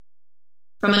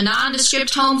From a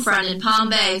nondescript home front in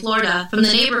Palm Bay, Florida, from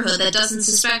the neighborhood that doesn't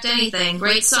suspect anything,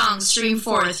 great songs stream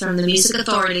forth from the Music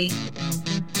Authority.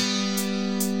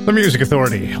 The Music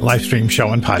Authority, live stream show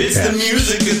and podcast. It's the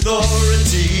Music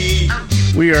Authority.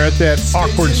 We are at that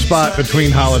awkward spot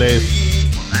between holidays.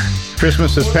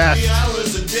 Christmas has passed.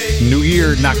 New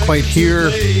Year, not quite here.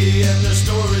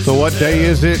 So what day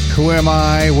is it? Who am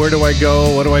I? Where do I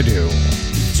go? What do I do?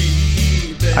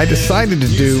 I decided to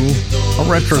do a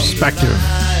retrospective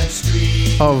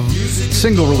of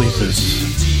single releases.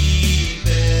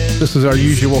 This is our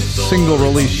usual single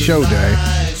release show day.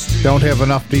 Don't have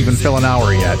enough to even fill an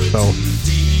hour yet, so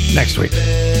next week.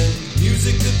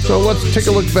 So let's take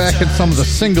a look back at some of the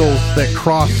singles that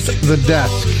crossed the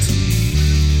desk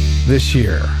this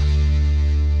year.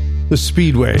 The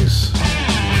Speedways.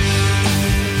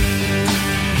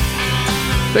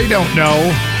 They Don't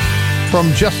Know,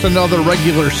 from Just Another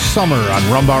Regular Summer on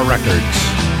Rumbar Records.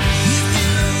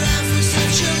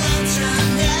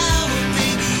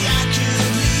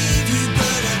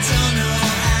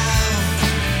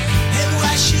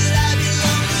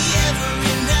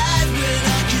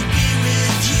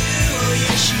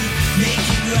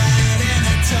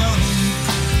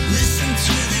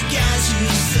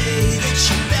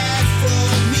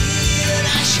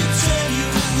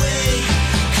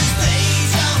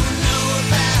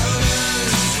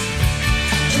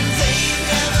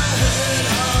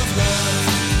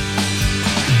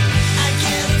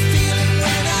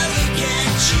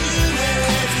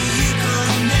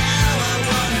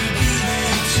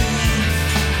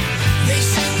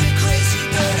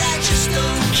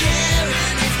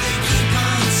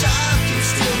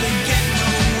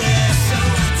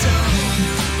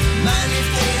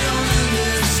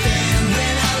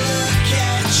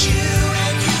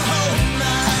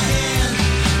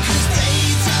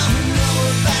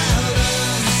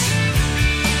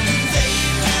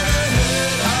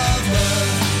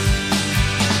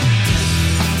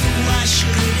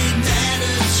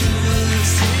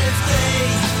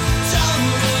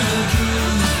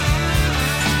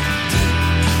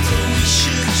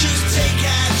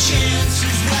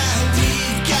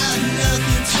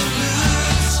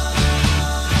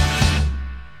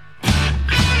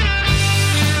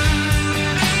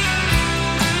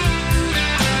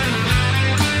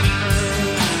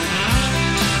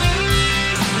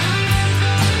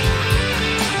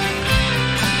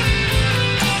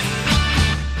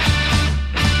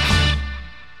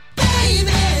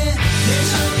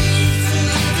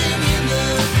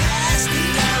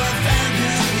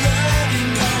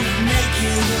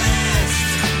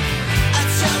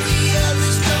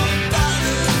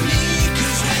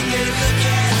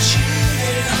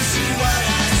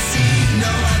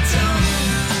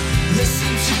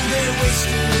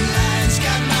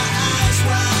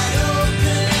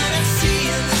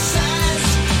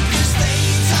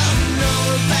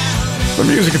 The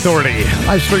Music Authority,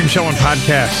 live stream show and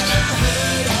podcast.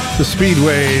 The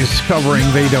Speedways covering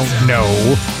They Don't Know,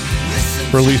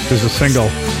 released as a single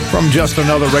from Just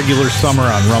Another Regular Summer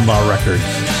on Rumbar Records.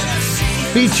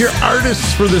 Feature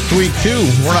artists for this week, too.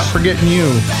 We're not forgetting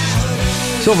you.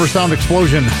 Silver Sound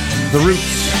Explosion, The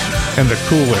Roots, and The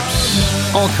Cool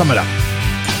Whips. All coming up.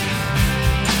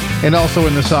 And also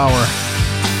in this hour,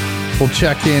 we'll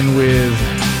check in with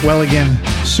Welligan,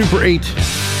 Super 8,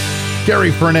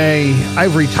 Gary Frenay,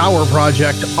 Ivory Tower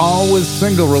Project, all with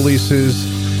single releases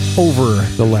over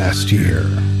the last year.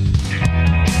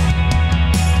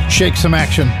 Shake some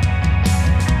action.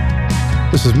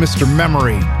 This is Mr.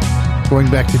 Memory, going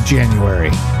back to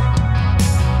January.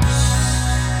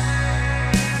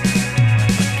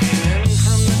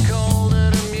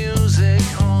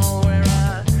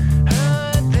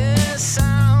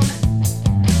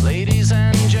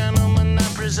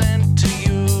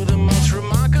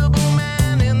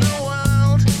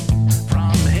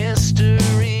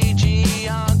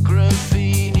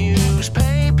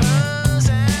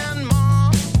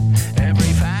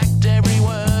 Every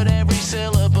word, every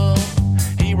syllable,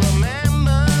 he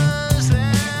remembers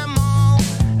them.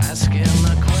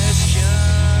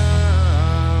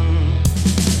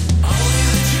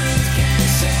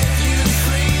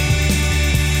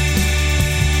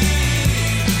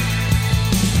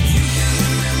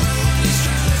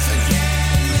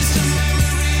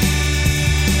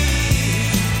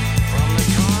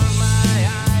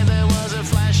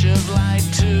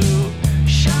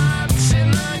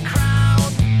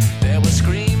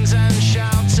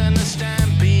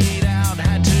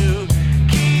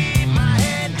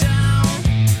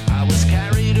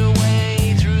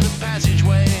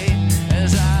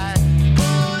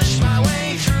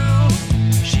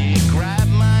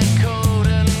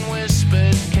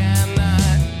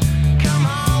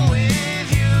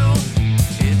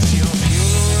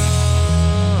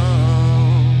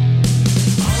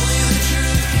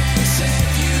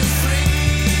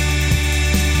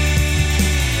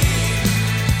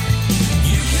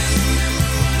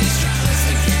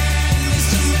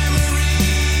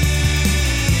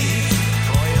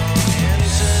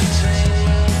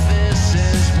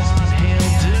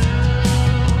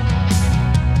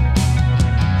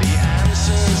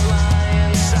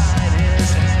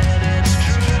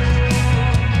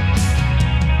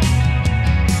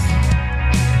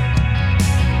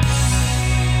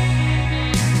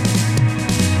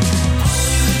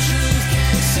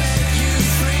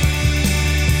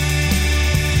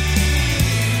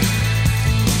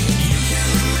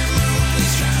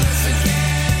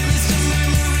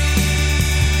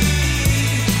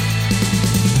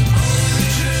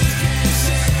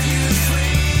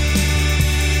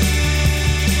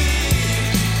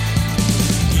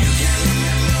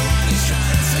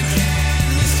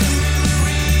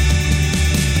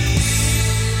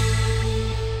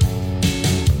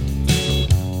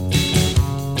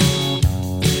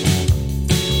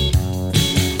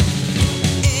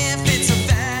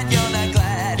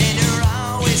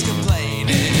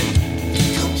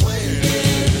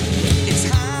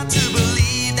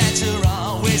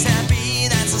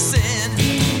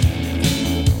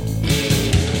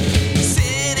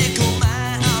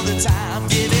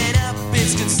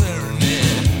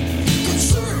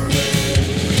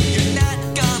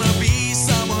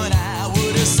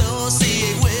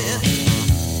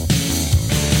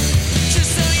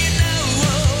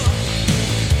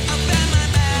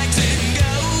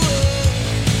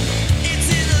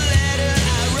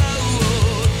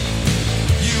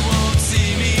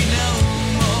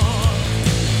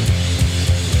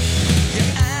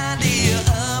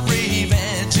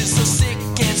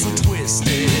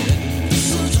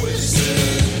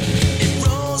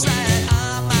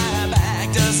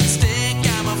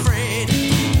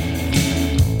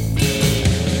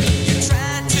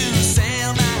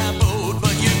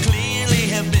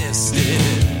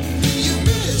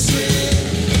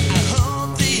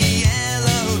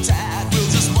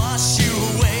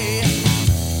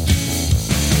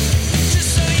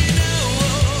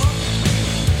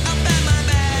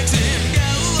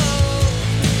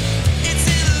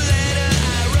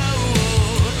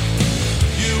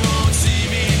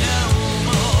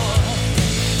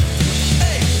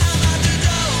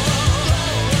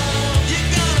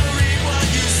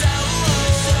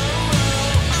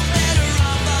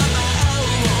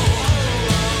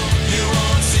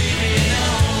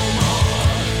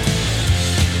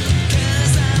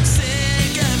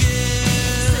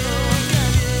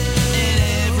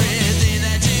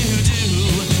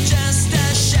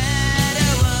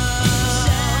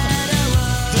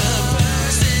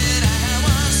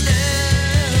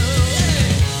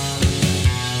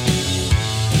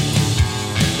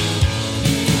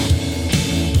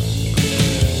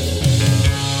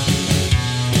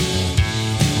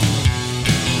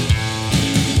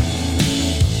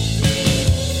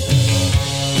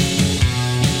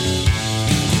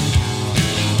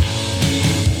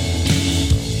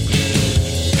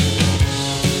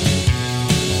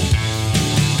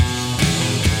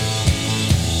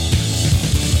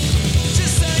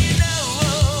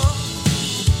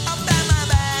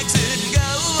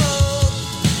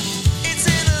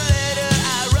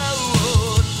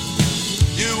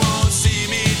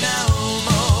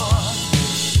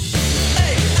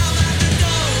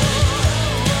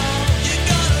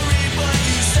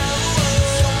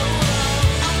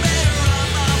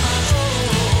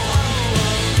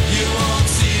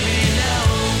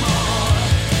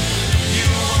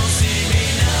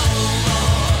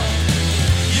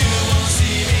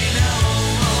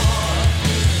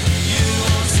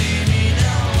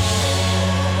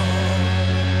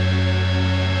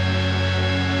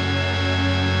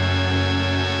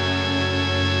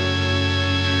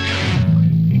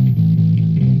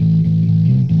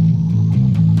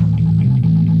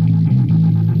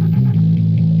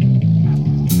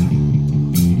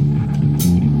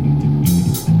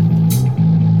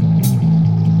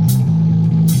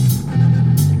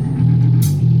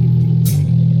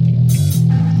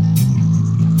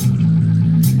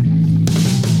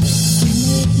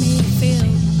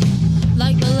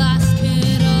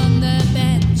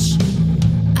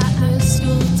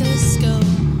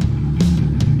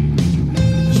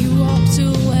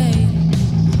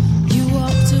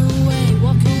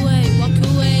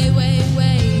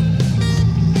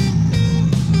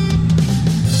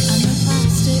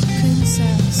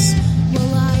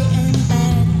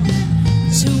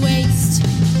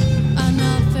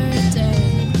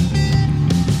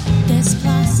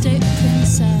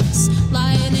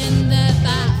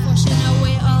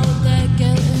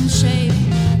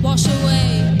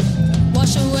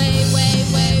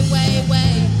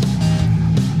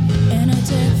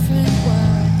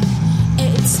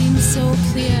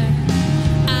 clear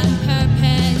and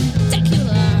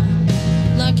perpendicular,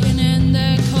 looking in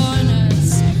the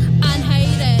corners and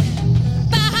hiding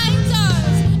behind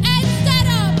doors instead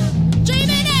of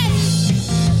dreaming in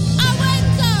a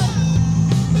window.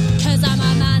 'Cause I'm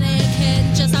a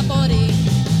mannequin, just a body.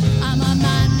 I'm a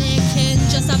mannequin,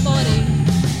 just a body.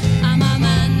 I'm a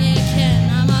mannequin,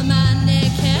 I'm a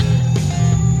mannequin.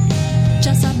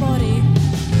 Just a body,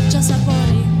 just a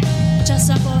body, just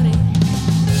a body.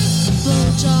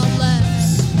 Blowjob lips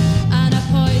and a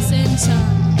poison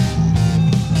tongue.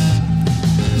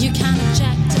 You can't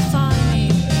objectify me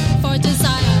for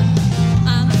desire.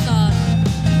 I'm a thought.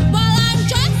 While I'm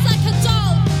dressed like a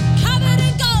doll, covered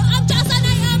in gold, I'm just an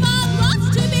item of lust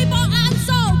to be bought and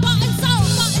sold, bought and sold,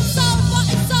 bought and sold, bought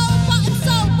and sold, bought and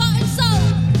sold, bought and sold.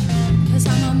 'Cause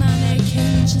I'm a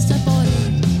mannequin, just a body.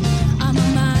 I'm a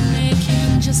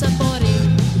mannequin, just a body.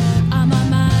 I'm a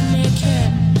mannequin,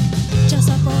 just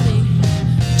a body,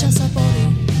 just a body,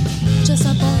 just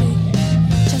a body,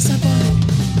 just a body.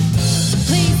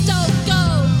 Please don't go.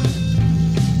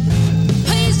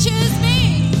 Please choose me.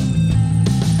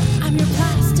 I'm your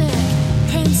plastic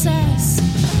princess,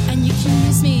 and you can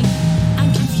use me and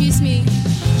confuse me.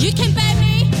 You can beg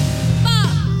me, but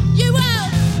you will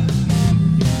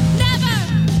never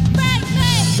break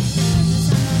me. 'Cause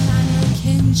I'm a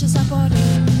mannequin, just a body.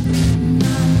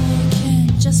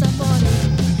 Mannequin, just a body.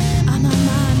 I'm a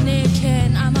mannequin,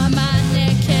 I'm a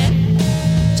mannequin.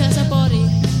 Just a body.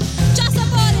 Just a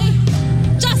body.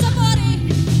 Just a body.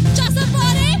 Just a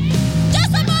body.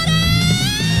 Just a body.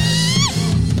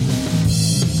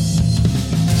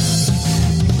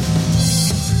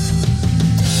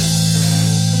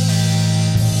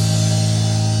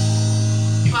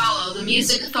 Follow the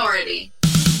Music Authority.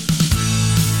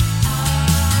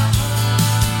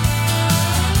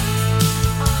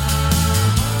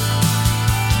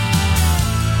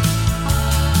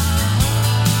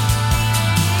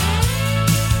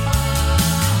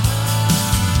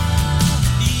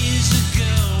 Years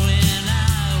ago when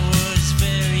I was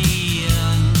very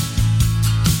young,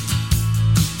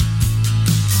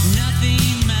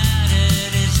 nothing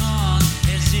mattered as long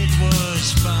as it was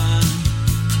fun.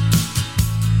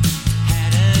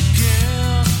 Had a girl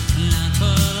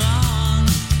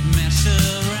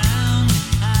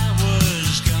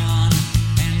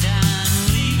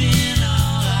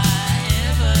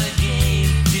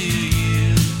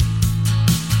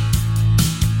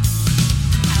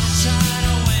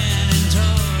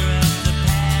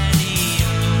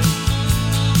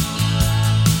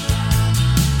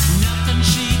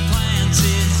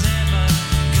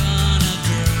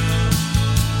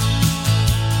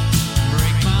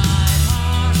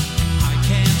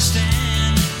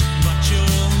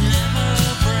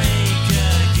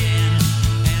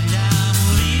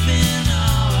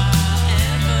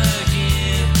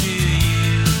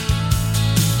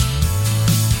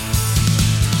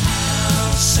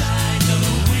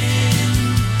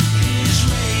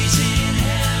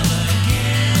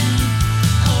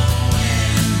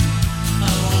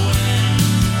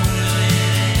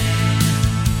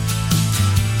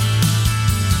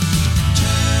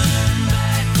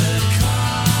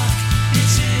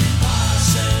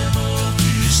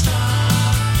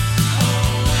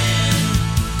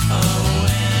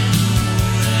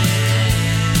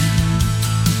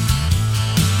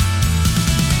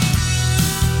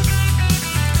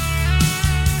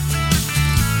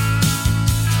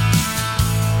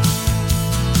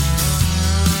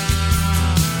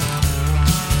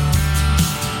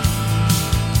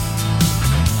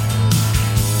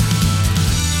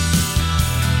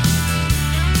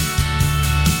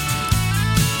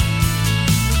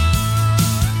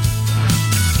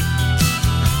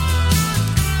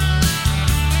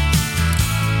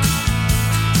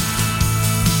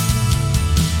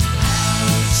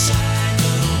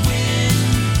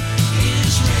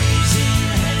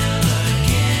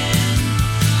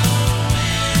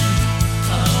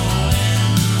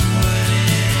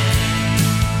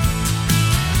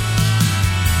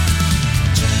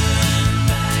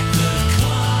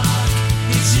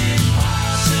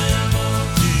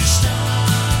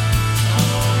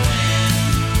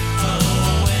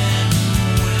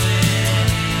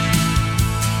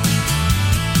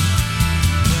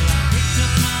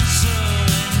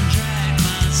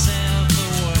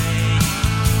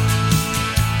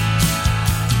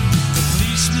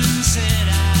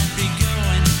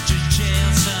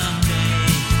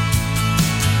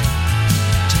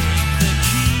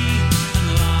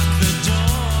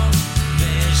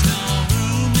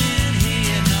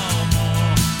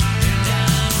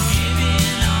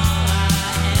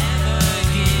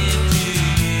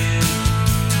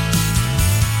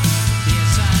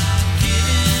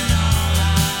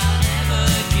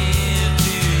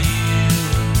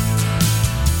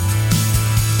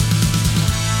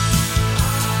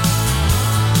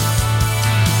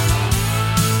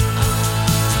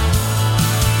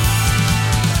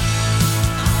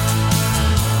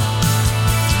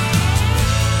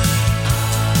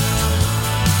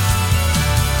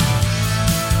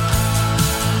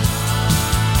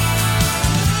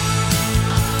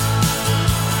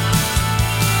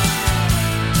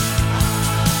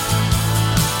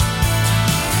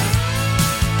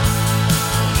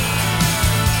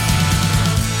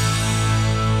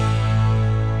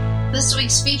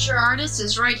feature artist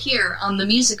is right here on The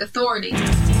Music Authority.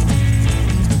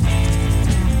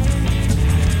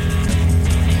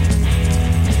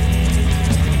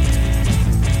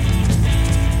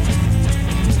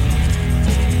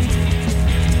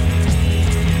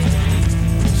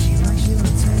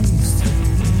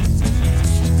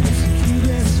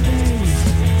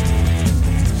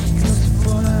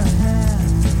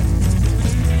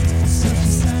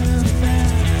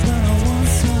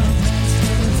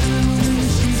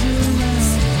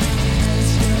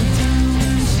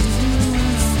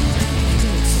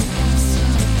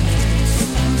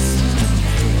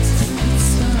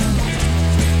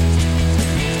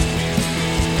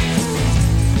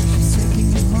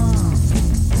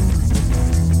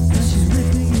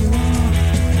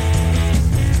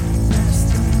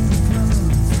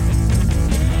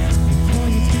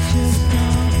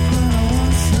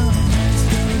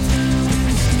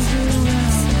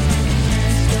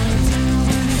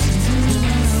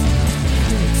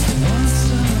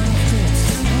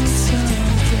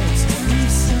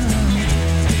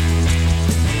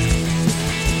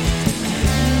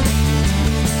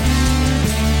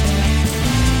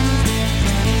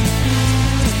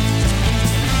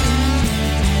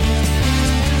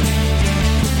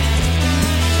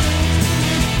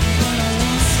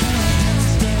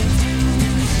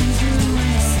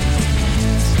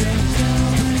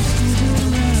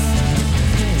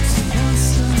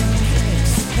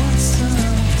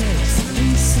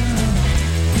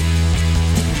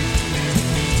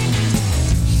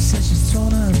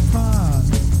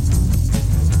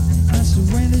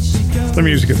 The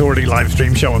Music Authority live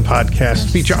stream show and podcast.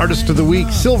 Feature artist of the week,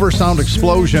 Silver Sound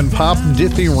Explosion, Pop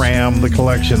Dithy Ram, the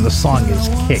collection. The song is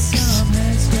Kicks.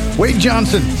 Wade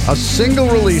Johnson, a single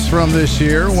release from this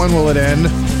year. When will it end?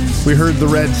 We heard The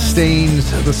Red Stains,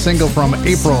 the single from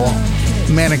April.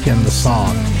 Mannequin, the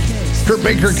song. Kurt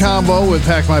Baker combo with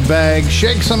Pack My Bag.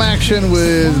 Shake Some Action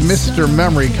with Mr.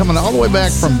 Memory, coming all the way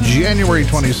back from January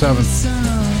 27th.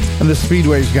 And the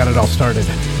Speedway's got it all started.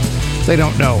 They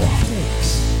Don't Know.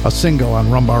 A single on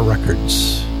Rumbar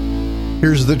Records.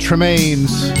 Here's the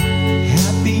Tremaines.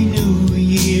 Happy New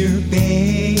Year,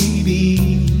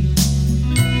 baby.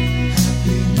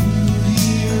 Happy New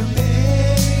Year,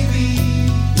 baby.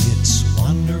 It's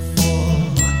wonderful,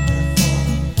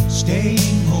 wonderful.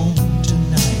 Staying home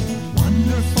tonight.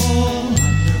 Wonderful,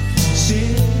 wonderful.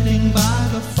 Sitting by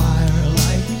the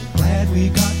firelight. Glad we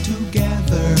got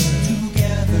together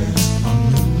on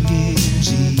New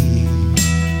Year's Eve.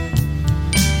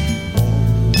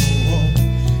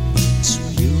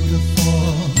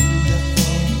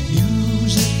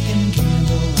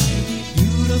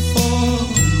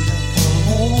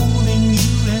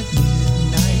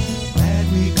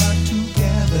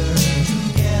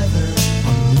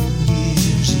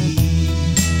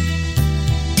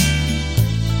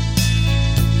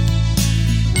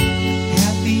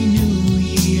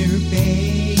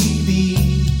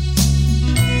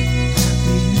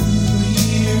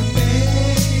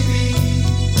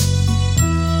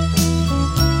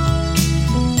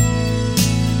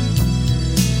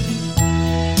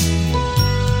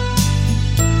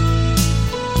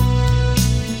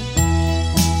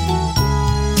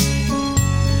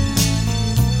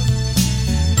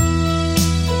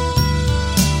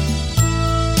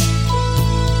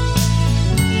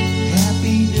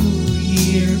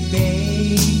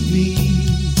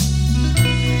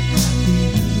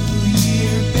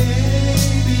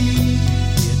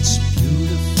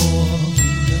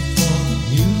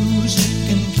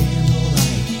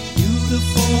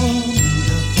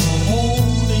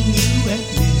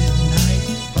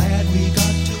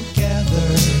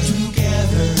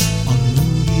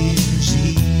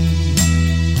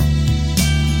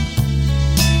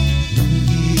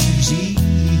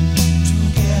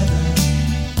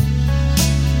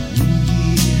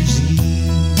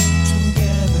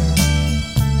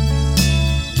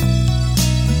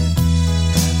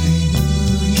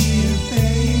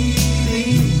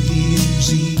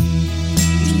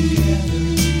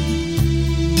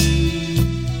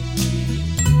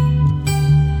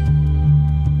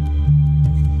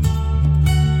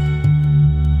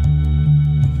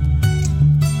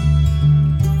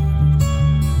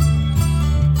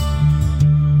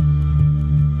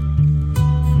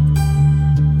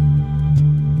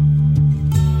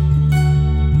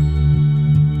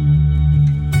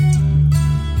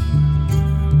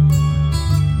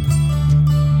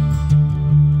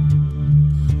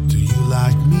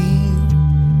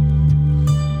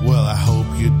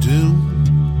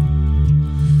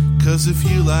 If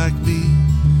you like me,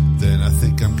 then I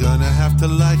think I'm gonna have to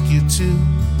like you too.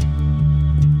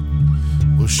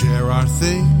 We'll share our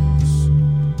things,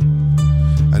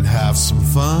 and have some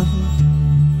fun.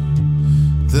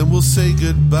 Then we'll say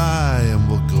goodbye and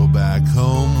we'll go back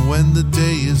home when the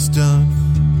day is done.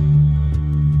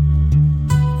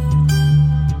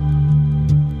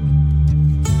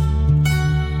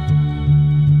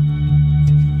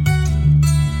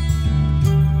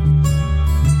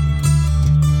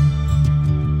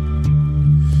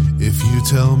 If you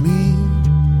tell me,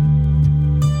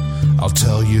 I'll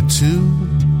tell you too.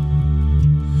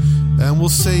 And we'll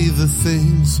say the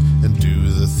things and do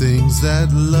the things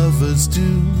that lovers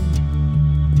do.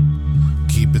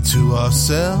 Keep it to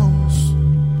ourselves,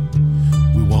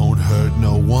 we won't hurt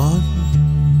no one.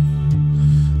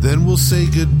 Then we'll say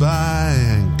goodbye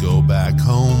and go back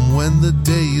home when the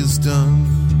day is done.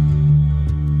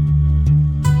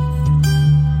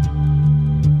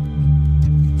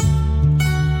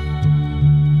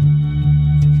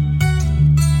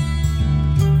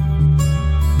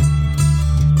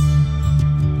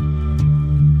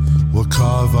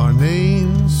 Carve our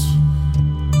names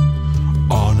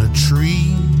on a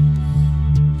tree.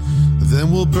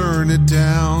 Then we'll burn it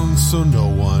down so no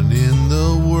one in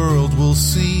the world will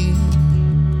see.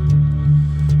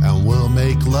 And we'll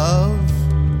make love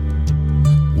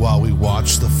while we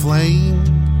watch the flame.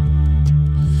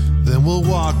 Then we'll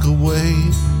walk away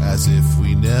as if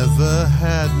we never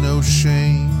had no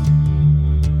shame.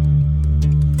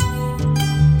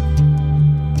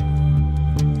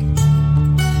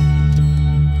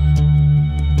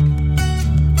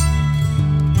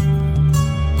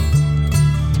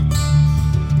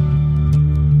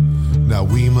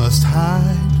 We must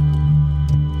hide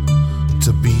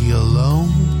to be alone,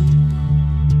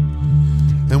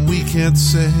 and we can't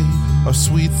say our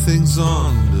sweet things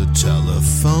on the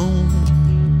telephone.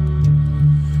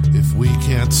 If we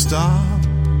can't stop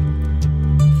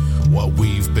what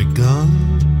we've begun,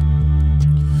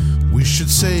 we should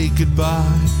say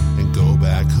goodbye and go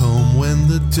back home when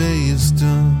the day is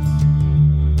done.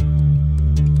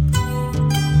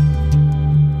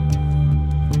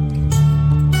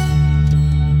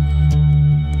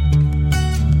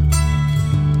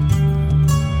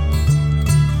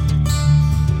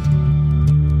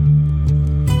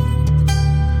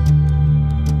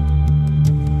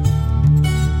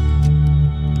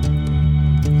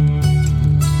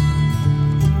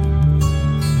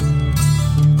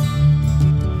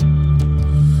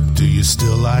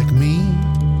 Still like me?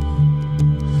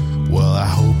 Well, I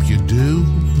hope you do.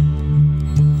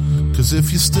 'Cause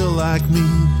if you still like me,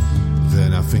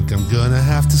 then I think I'm gonna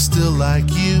have to still like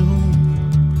you.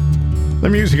 The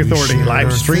Music Authority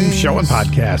live stream show and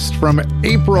podcast from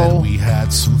April we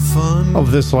had some fun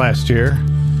of this last year.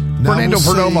 Now Fernando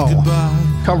we'll say Perdomo goodbye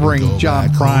covering and go John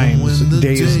back home Prime's when the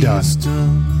Day is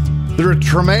Done. The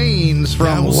Tremaines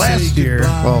Now from we'll say last year,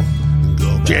 goodbye well, and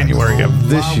go back January of home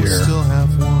this while we year. still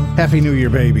have one. Happy New Year,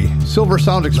 baby. Silver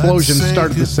Sound Explosion Let's say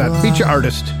started the set. goodbye Feature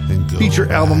artist. and go Feature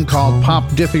album back called home. Pop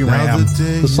Diffie Now Ram. the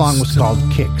day The song was is called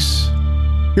done. Kicks.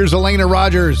 Here's Elena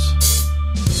Rogers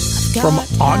from Got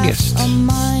August. half a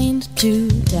mind to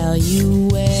tell you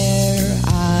where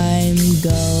I'm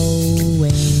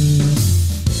going.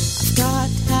 I've got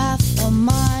half a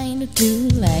mind to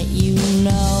let you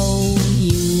know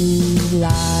you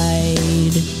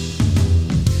lied.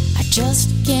 I just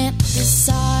can't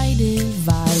decide if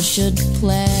I should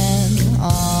plan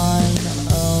on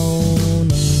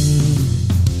owning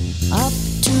up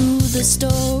to the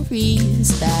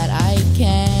stories that I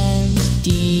can't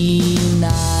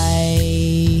deny.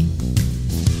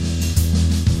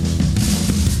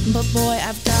 But boy,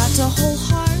 I've got a whole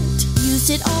heart, used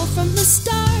it all from the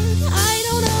start. I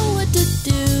don't know what to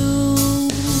do.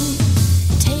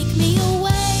 Take me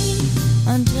away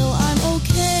until I'm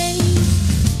okay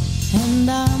and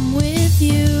I'm with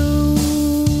you.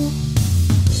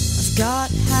 I've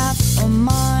got half a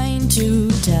mind to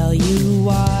tell you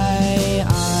why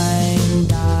I'm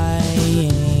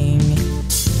dying.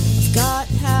 I've got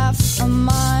half a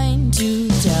mind to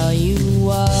tell you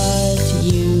what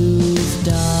you've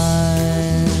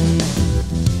done.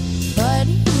 But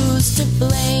who's to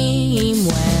blame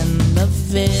when the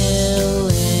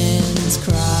villain's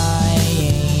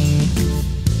crying?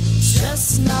 It's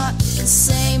just not the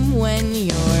same when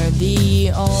you're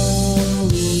the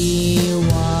only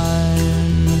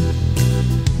one.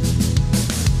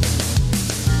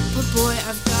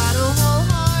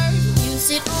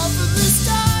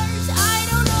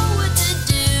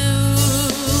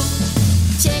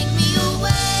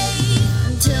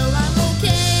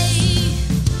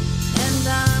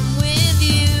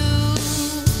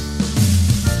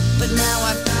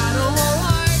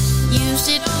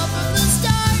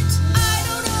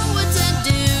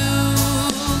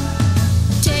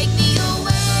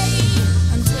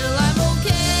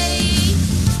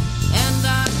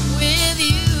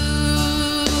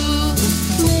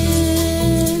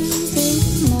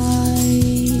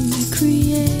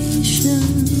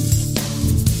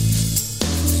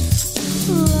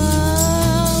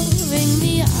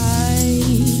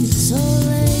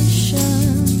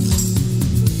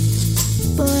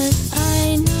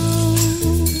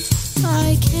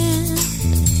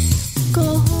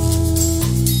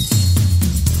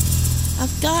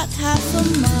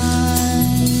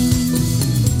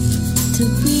 to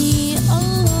be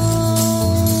alone.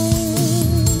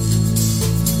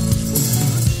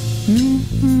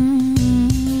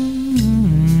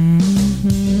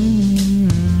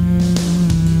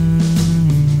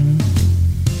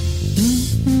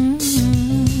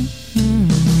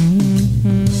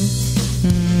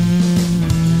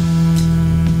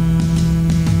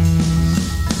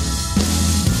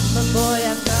 But boy,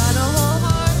 I've got a whole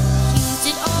heart, used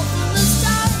it all from the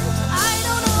start. I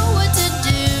don't know what to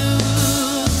do.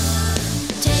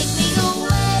 Take me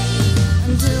away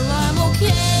until I'm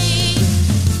okay,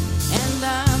 and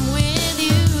I'm with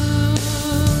you.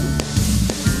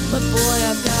 But boy,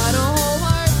 I've got a whole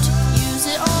heart, use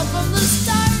it all from the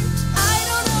start. I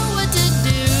don't know what to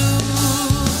do.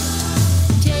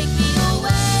 Take me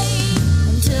away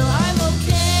until I'm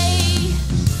okay,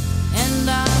 and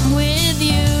I'm with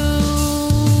you.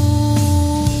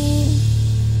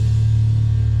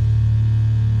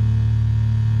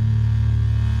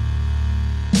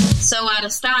 So out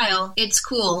of style, it's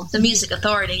cool. The Music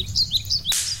Authority. 1,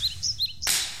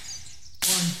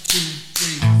 2,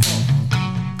 3, 4.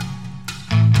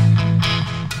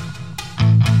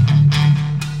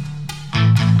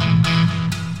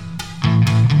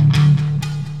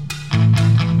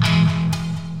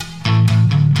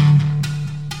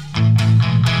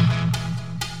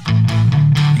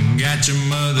 Got your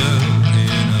mother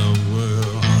in a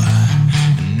whirl,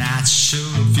 not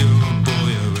sure if you're a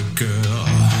boy or a girl.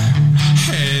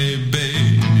 Hey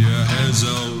babe, your hair's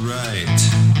alright.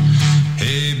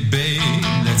 Hey babe,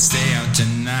 let's stay out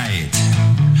tonight.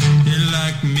 You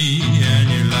like me and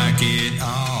you like it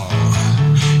all.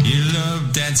 You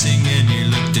love dancing and you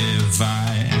look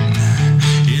divine.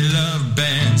 You love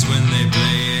bands when they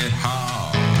play it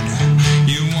hard.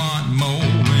 You want more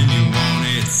when you want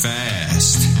it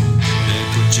fast. They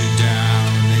put you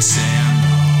down, they say I'm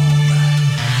wrong.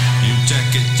 You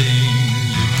take a thing,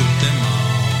 you put them on.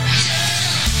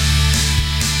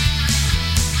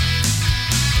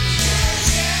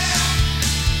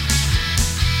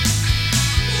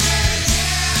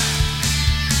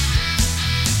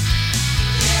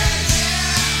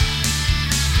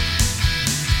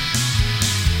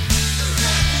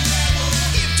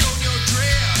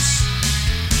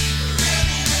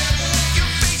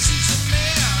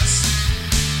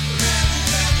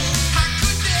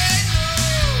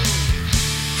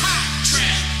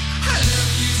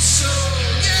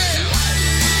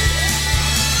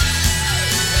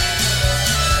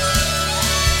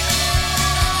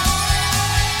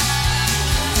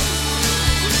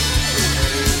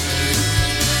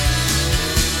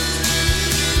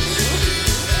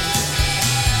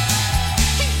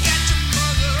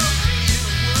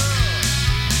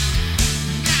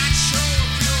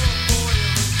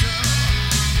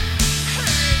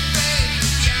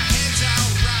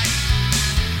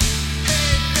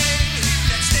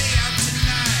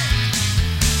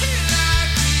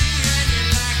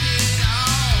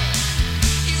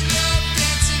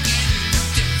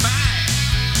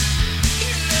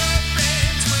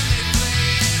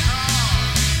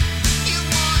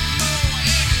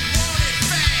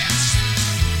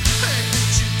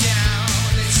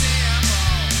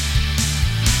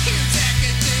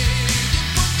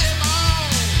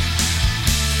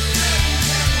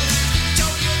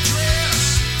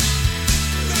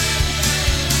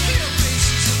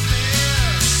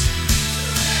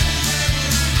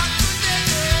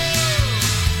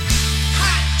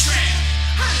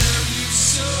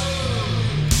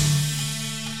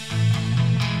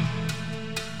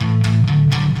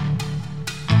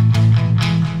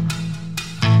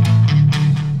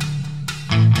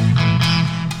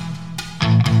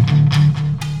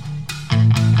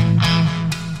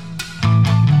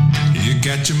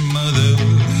 Got your mother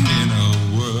in a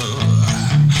whirl,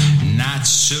 not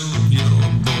sure if you're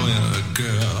a boy or a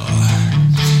girl.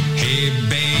 Hey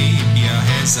babe, your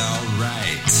hair's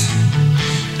alright.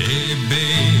 Hey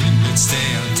babe, let's stay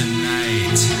out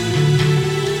tonight.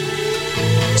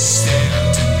 Stay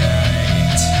out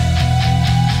tonight.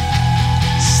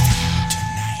 Stay out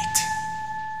tonight.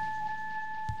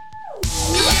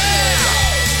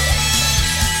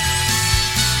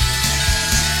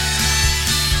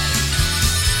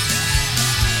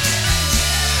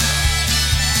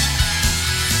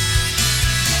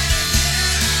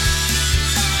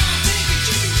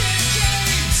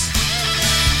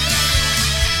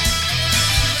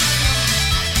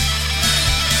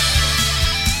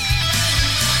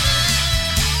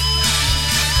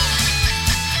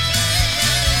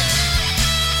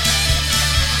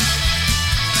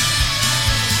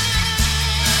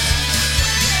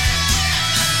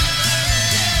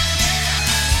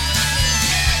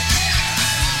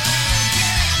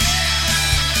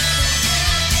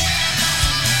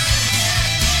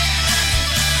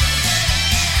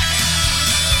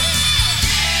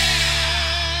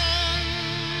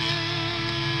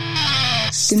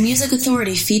 Music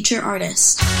Authority feature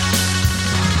artist.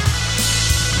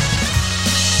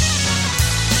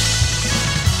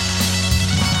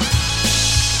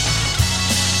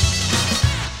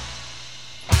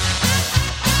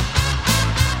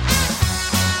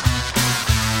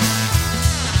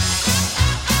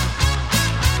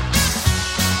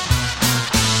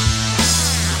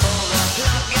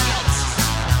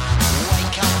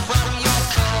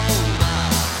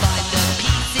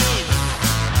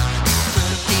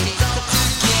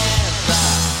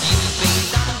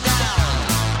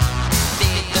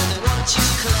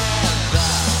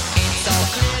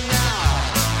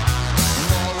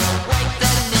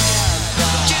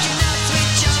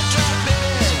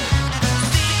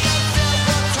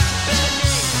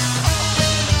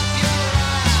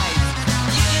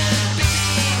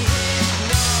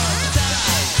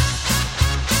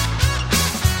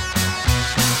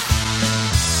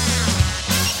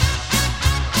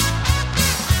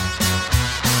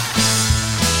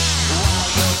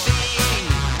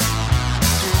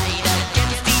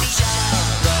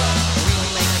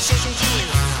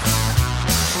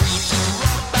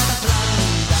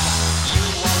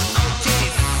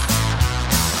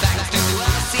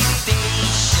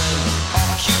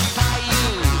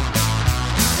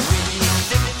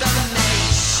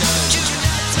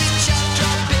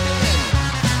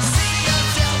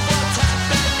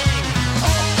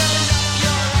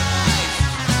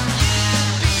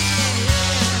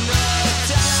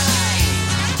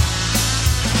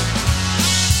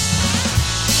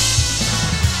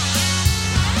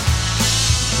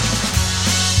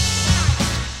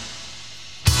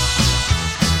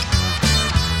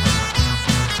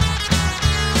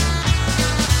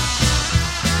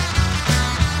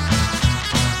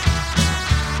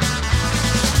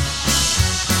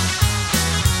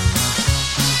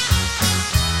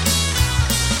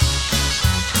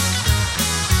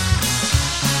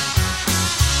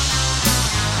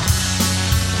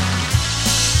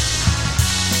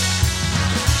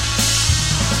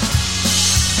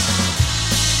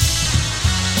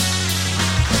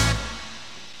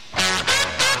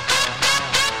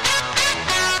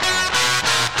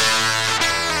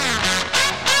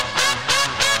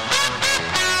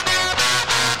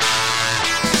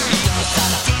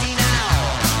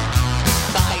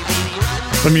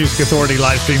 The Music Authority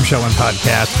live stream show and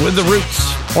podcast with the Roots,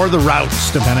 or the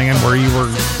Routes, depending on where you were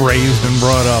raised and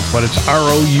brought up, but it's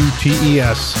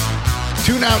ROUTES.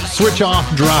 Tune out, switch off,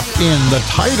 drop in, the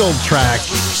title track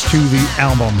to the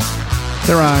album.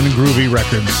 They're on Groovy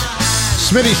Records.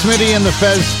 Smitty and the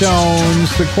Fez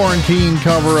Stones, the Quarantine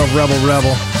cover of Rebel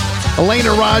Rebel.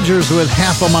 Elena Rogers with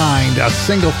Half a Mind, a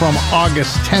single from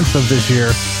August 10th of this year.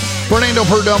 Fernando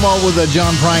Perdomo with a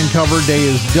John Prine cover, Day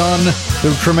Is Done.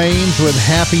 The Tremaines with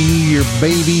Happy New Year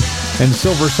Baby. And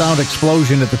Silver Sound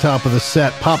Explosion at the top of the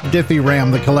set. Pop Diffie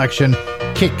Ram, the collection,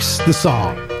 kicks the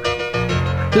song.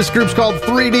 This group's called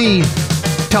 3D.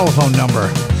 Telephone number.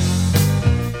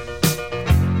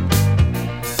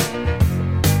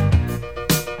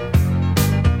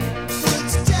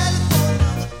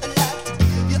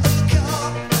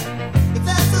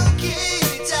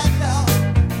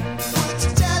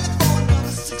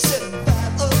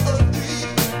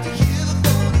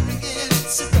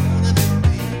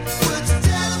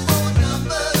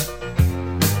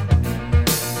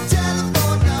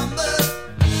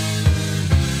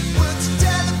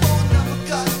 Telephone number,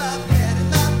 got my pad in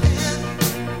my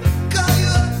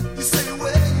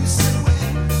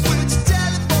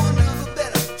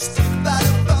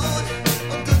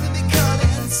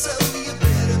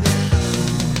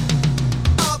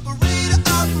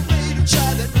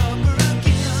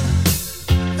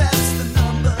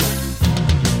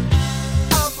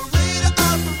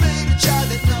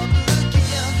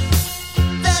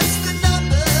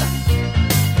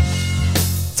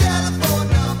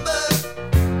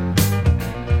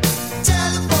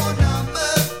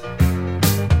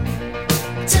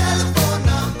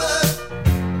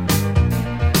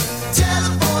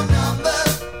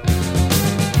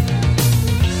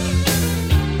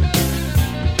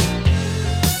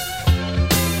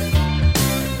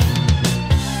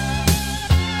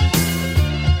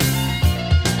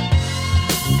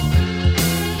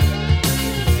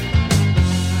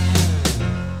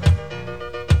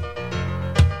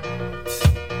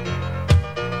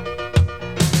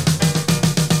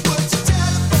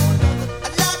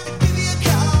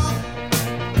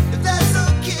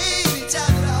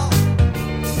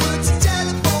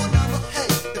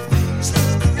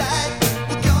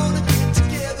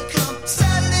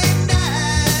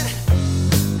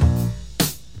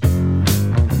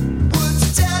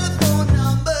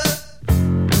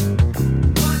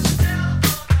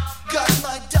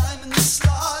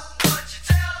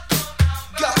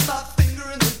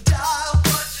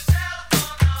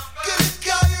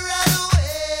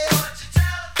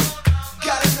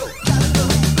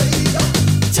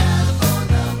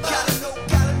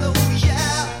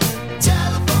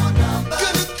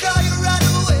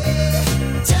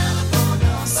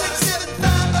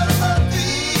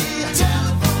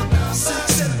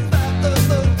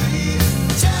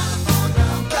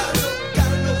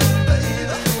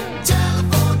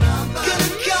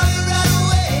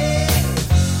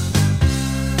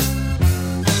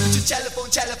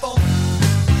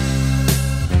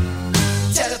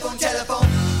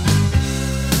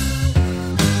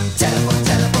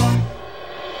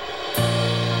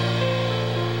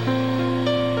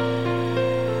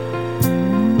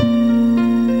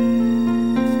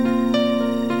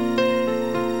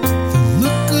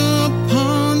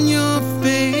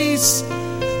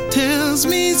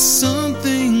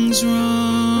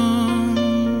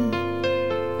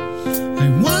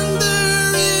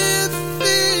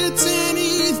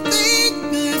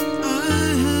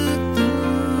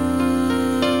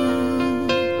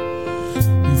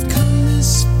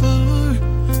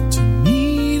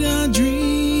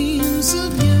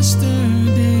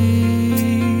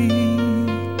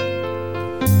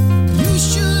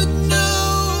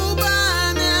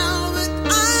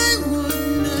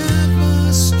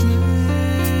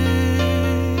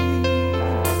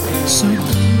So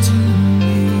come to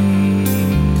me,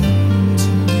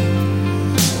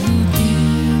 look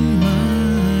in my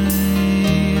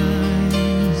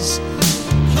eyes,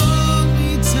 hold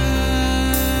me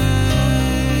tight,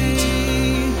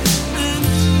 and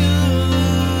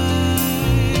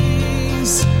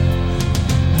realize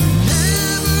you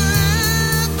never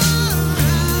ever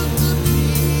have to be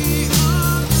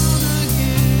alone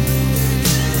again.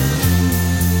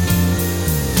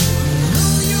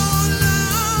 Know your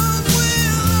love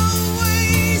will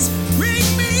always bring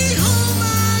me home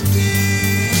again.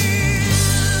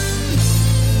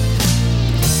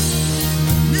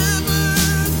 Never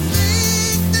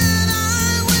think that I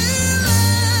will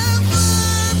ever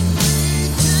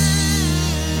pretend.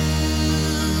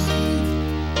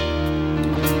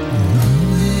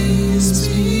 Always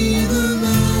be the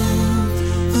love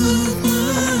of my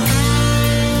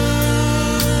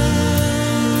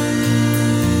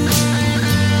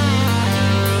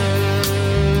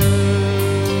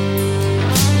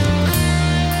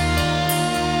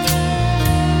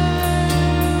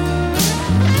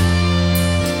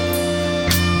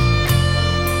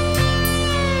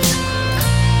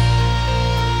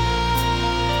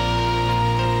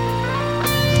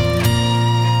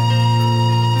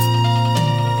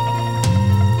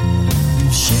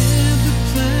We've shared the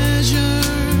pleasure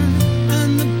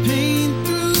and the pain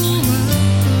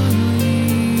throughout the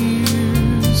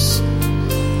years.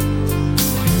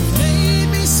 Made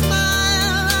me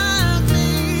smile, I've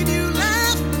made you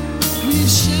laugh. We've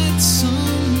shed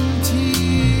some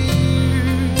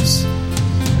tears.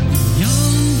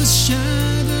 Beyond the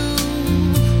shadow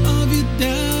of your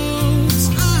doubts,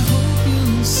 I hope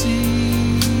you'll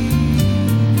see.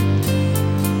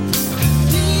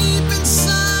 Deep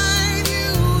inside,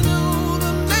 you know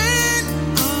the man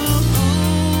I'll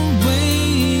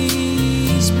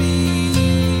always be.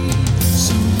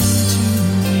 So won't you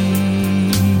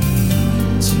lean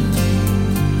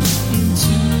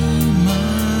into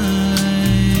my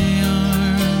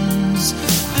arms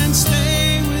and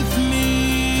stay with me?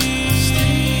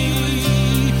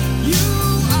 You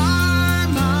are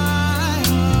my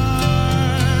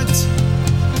heart.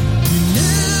 You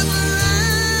never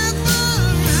ever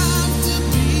have to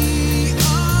be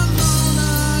alone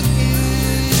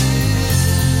again.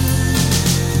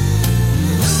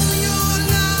 Know your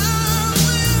love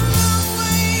will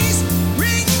always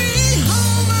bring me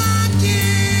home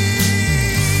again.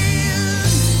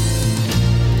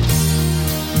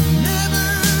 Never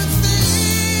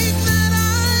think that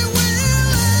I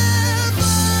will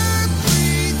ever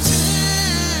pretend.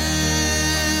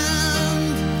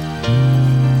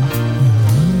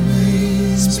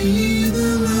 Always be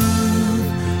the love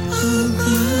of my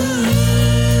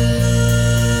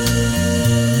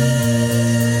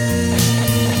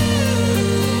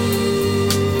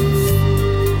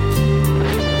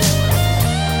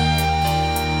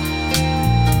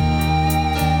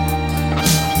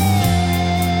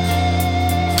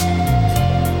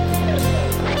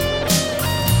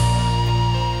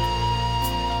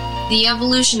The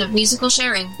evolution of musical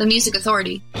sharing, the Music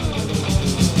Authority.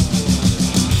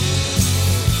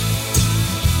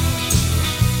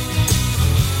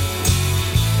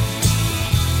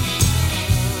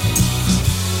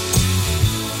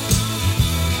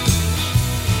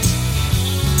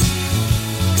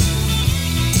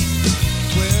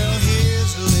 Well,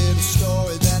 here's a little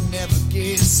story that never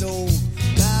gets old.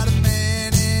 About a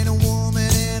man and a woman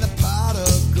and a pot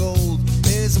of gold.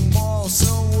 There's a mall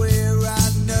somewhere I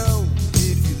know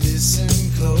if you listen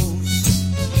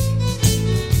close.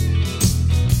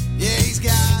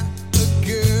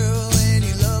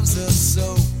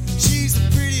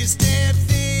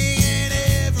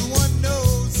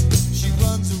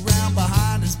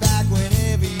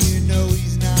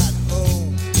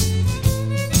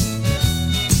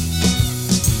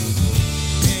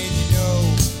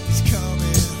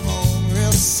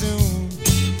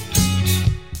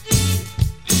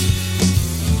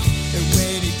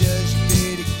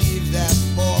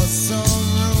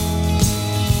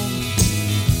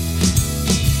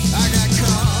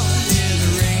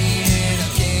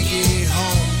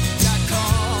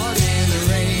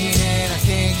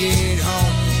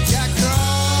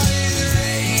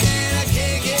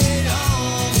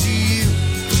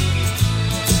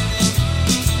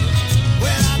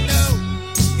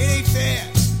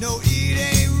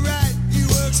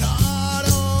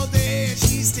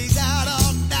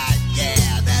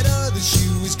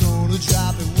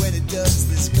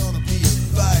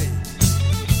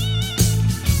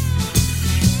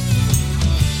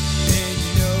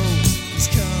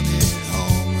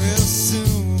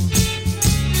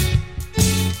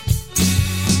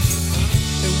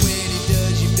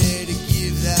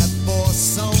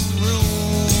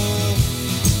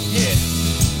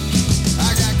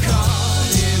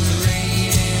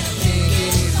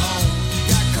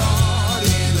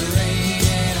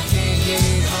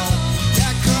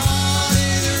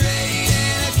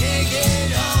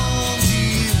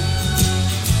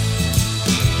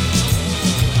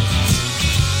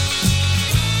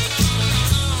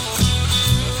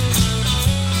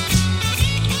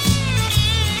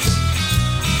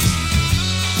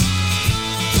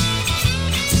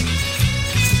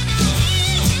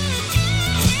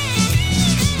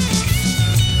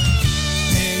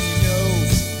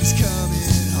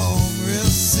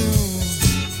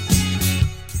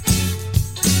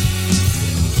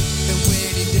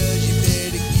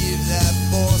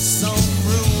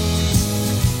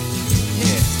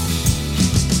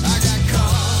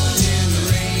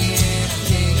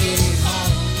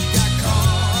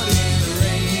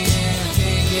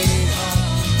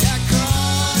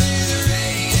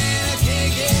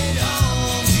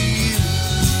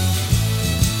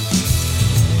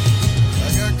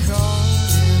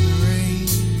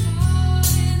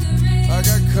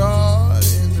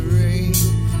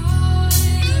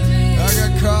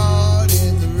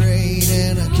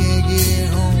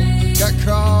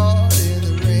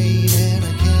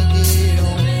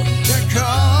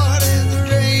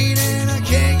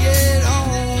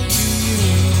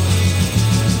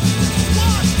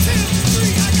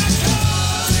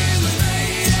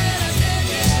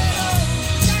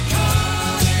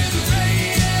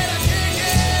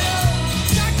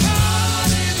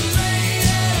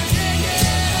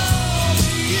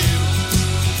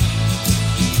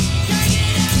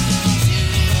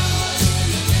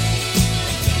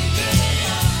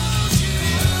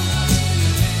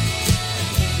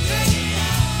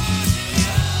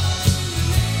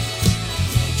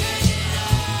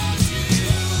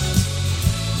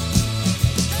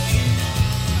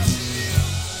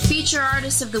 Feature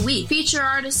Artist of the Week. Feature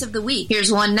Artist of the Week.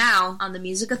 Here's one now on the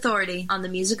Music Authority. On the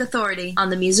Music Authority. On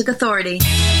the Music Authority.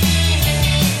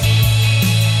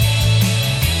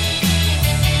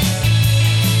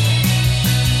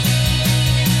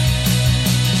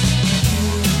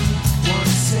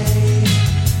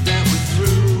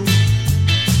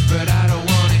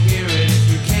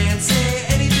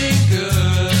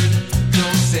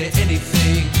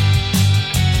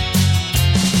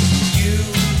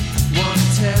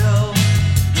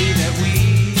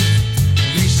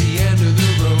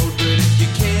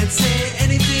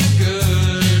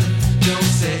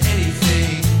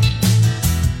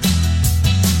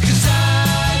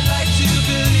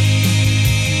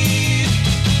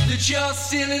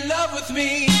 Still in love with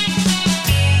me.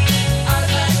 I'd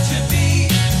like to be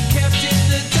kept in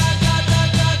the dark,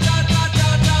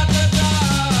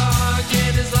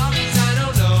 and as long as I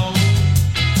don't know,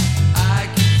 I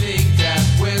can think that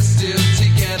we're still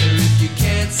together. If you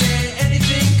can't say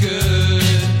anything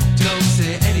good, don't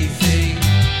say anything.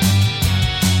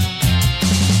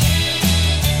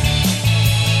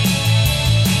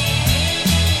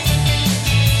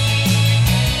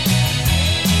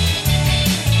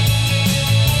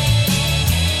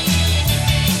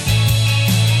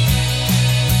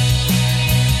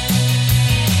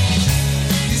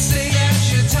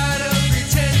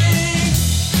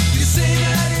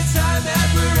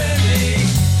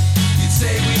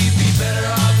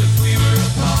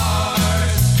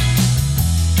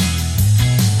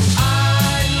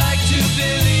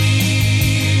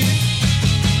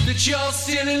 You're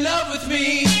still in love with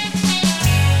me.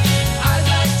 I'd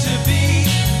like to be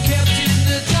kept in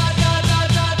the dark.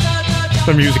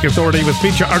 The Music Authority with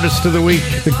Feature Artist of the Week,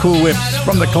 the Cool Whips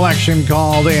from the collection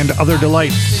called And Other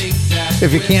Delights.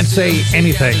 If you can't say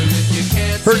anything.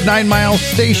 Heard 9 Mile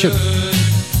Station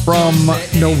from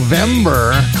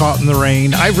November, Caught in the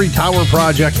Rain. Ivory Tower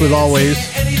Project with Always.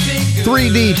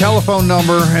 3D telephone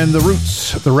number and the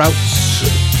routes.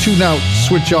 2-note,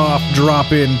 switch off,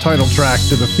 drop in title track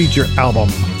to the feature album.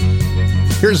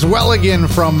 Here's Well Again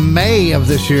from May of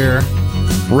this year,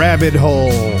 Rabbit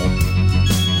Hole.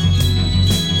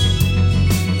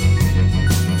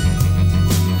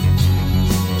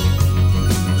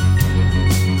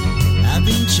 I've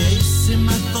been chasing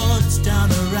my thoughts down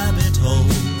a rabbit hole.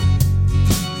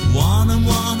 1 and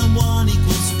 1 and 1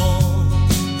 equals 4.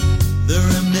 There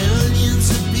are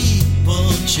millions of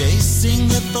people chasing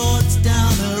their thoughts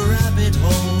down a rabbit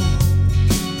hole,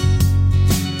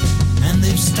 and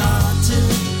they've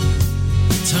started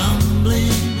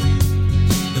tumbling.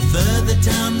 The further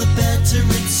down the better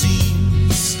it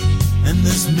seems, and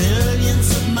there's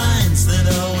millions of minds that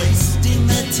are wasting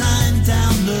their time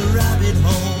down the rabbit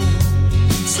hole.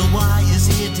 So why is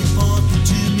it important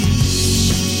to me?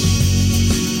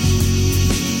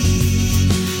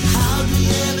 How do we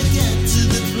ever get to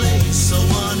the place so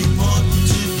unimportant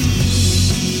to be?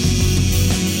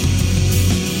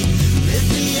 Let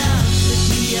me out,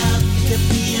 get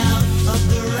me out of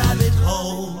the rabbit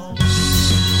hole.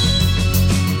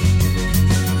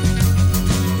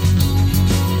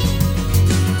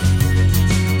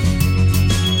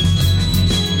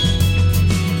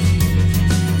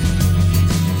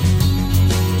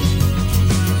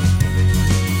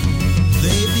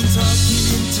 They've been talking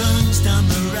in tongues down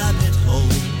the rabbit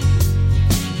hole.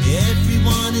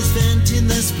 Everyone is venting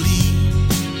their spleen,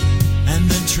 and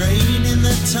they're training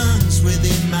their tongues with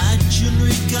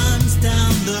imaginary guns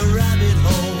down the rabbit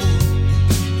hole.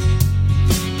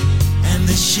 And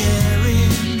they're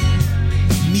sharing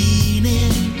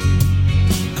meaning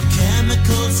of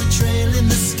chemicals that trail in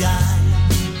the sky.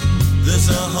 There's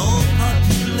a whole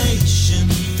population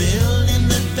filling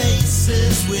their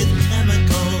faces with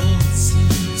chemicals,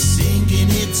 singing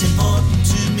it's important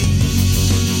to me.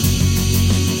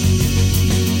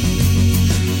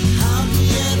 How do we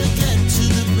ever get to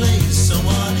the place so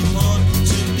unimportant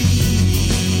to be?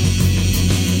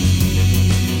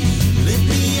 Lift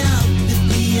me out,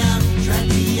 drag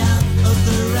me out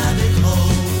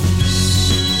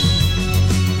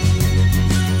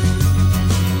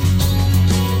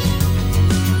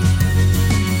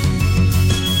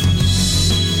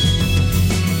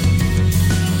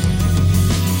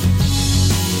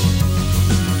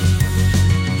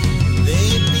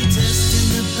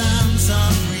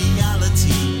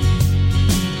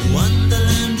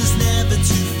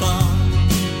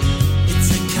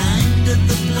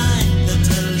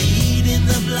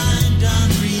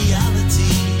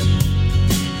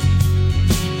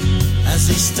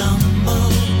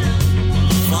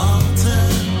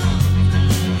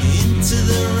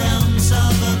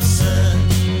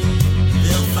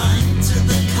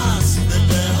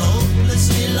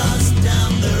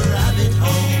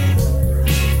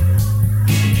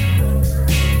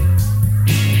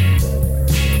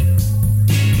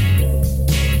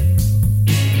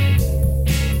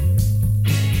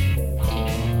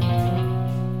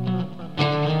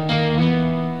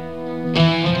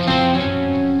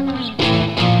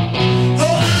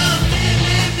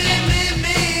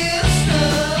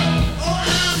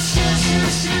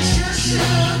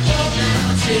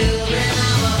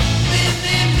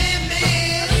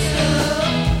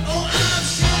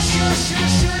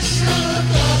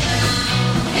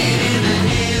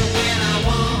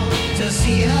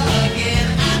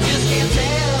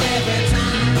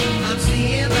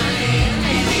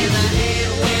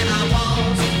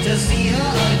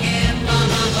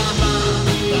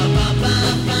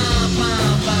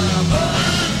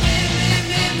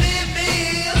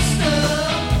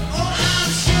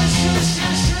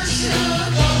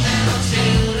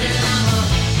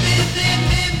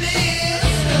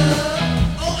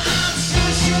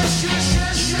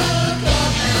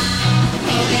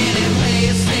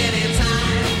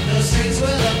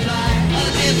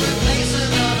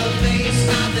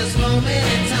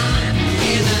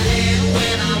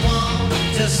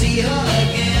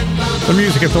The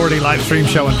Music Authority live stream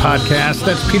show and podcast.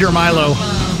 That's Peter Milo.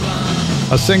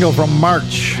 A single from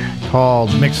March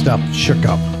called Mixed Up, Shook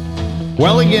Up.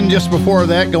 Well, again, just before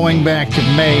that, going back to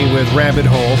May with Rabbit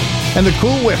Hole. And the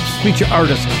Cool Whips feature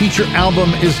artist. Feature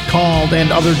album is called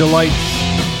And Other Delights,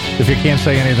 if you can't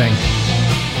say anything.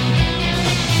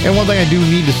 And one thing I do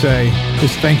need to say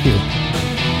is thank you.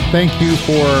 Thank you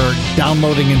for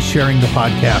downloading and sharing the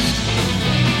podcast.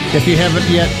 If you haven't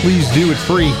yet, please do. It's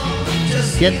free.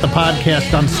 Get the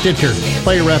podcast on Stitcher,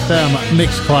 Player FM,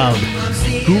 Mixcloud,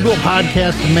 Google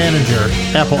Podcast Manager,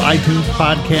 Apple iTunes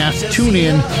Podcast,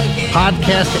 TuneIn,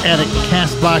 Podcast Addict,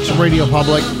 CastBox, Radio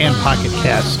Public, and Pocket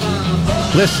Cast.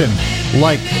 Listen,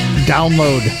 like,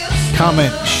 download,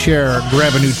 comment, share,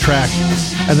 grab a new track,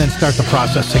 and then start the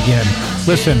process again.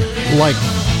 Listen, like,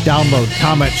 download,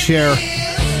 comment, share,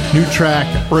 new track,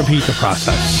 repeat the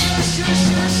process.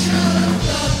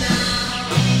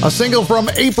 A single from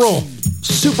April,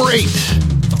 Super 8,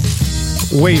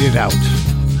 Wait It Out.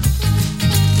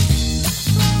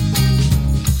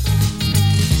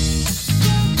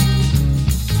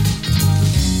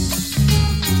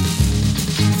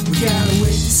 We gotta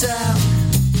wait this out.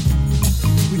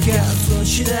 We gotta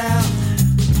flush it out.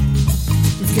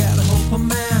 We've gotta hope a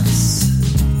mess.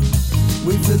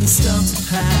 Wait for the storm to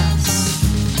pass.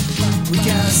 We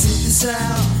gotta sit this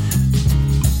out.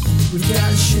 We've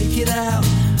gotta shake it out.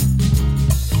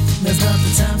 There's not the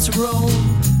time to roll.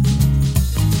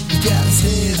 We gotta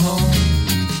stay at home.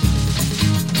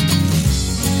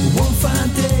 One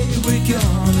fine day we're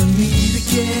gonna meet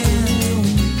again.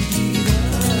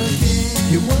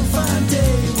 Yeah, one fine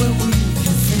day when we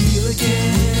can feel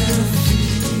again.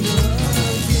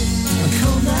 And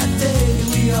come that day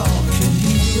we all can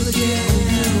heal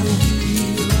again.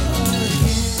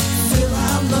 Fill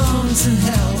our lungs and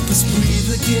help us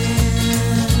breathe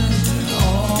again.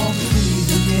 Oh,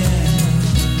 breathe again.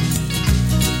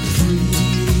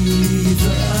 Breathe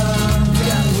up. We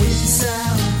gotta wait this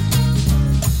out.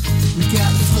 We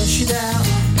gotta flush it out.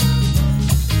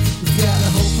 We gotta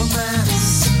hope a mess.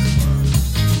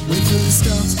 Wait for the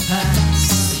storm to pass.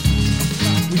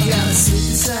 We gotta sit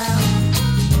this out.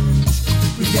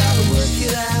 We gotta work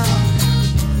it out.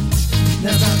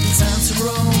 Now's not the time to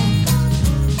roam.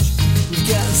 We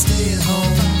gotta stay at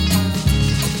home.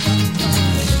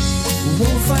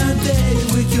 One fine day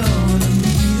we're gonna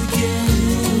meet again.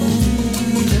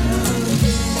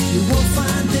 Yeah, one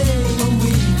fine day when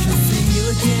we can feel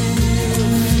again.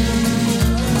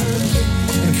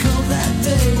 And come that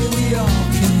day we all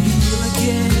can heal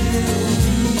again.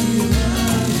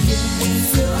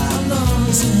 Fill our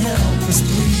lungs and help us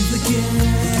breathe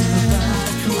again.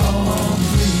 Oh,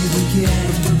 breathe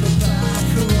again.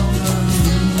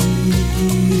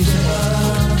 Breathe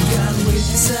up. Gotta wait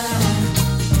this out.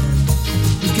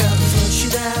 We gotta flush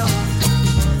it out.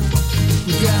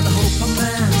 We gotta hope a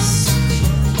mess.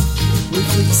 Wait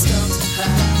for the storm to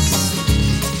pass.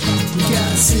 We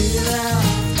gotta sit it out.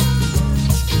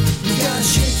 We gotta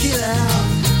shake it out.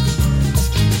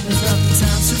 There's not the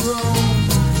time to roam.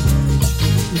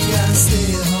 We gotta stay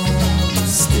at home.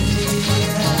 Stay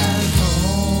at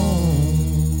home.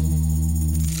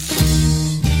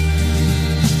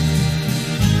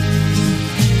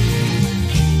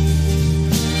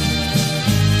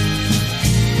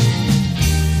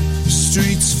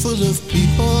 Streets full of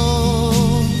people,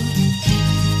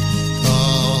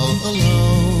 all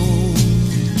alone.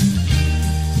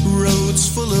 Roads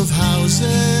full of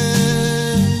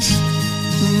houses,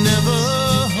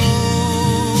 never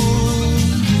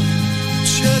home.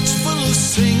 Church full of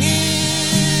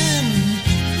singing,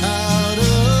 out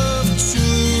of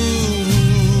tune.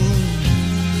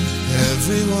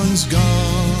 Everyone's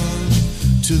gone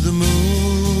to the moon.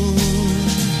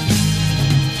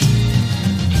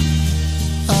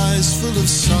 Eyes full of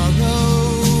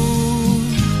sorrow,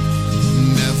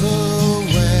 never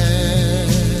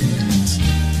wet.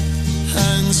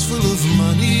 Hands full of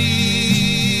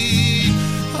money,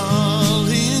 all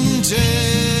in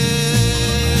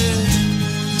debt.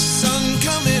 Sun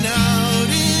coming out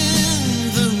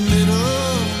in the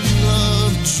middle of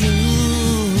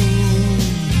June.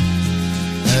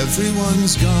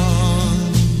 Everyone's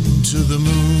gone to the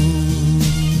moon.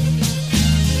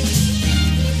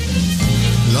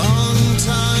 Long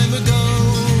time ago,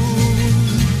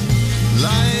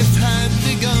 life had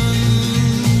begun.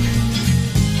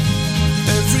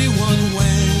 Everyone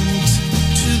went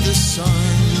to the sun.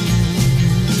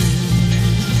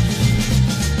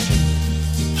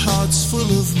 Hearts full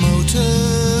of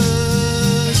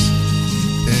motors,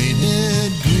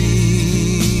 painted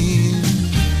green.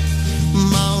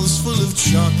 Mouths full of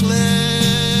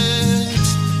chocolate,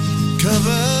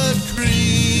 covered cream.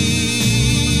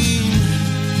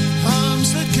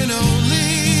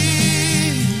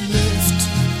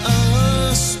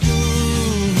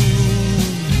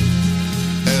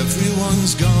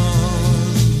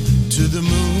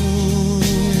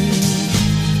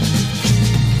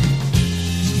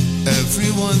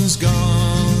 Everyone's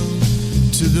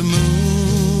gone to the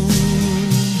moon.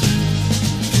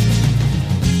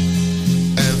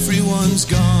 Everyone's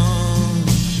gone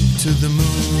to the moon.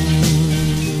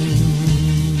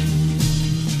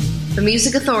 The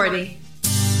Music Authority.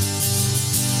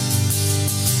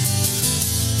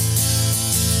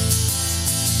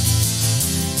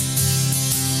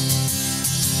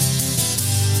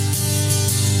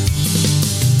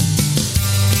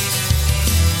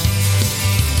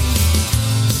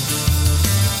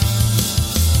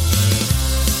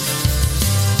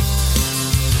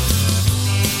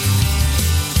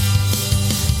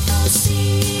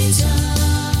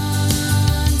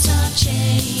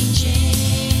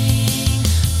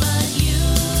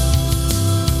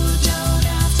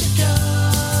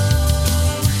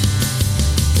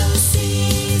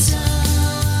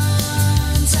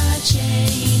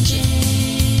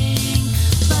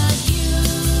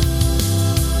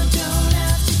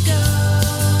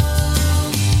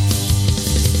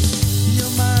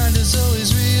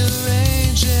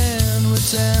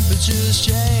 Temperatures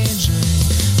changing.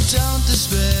 Don't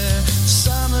despair,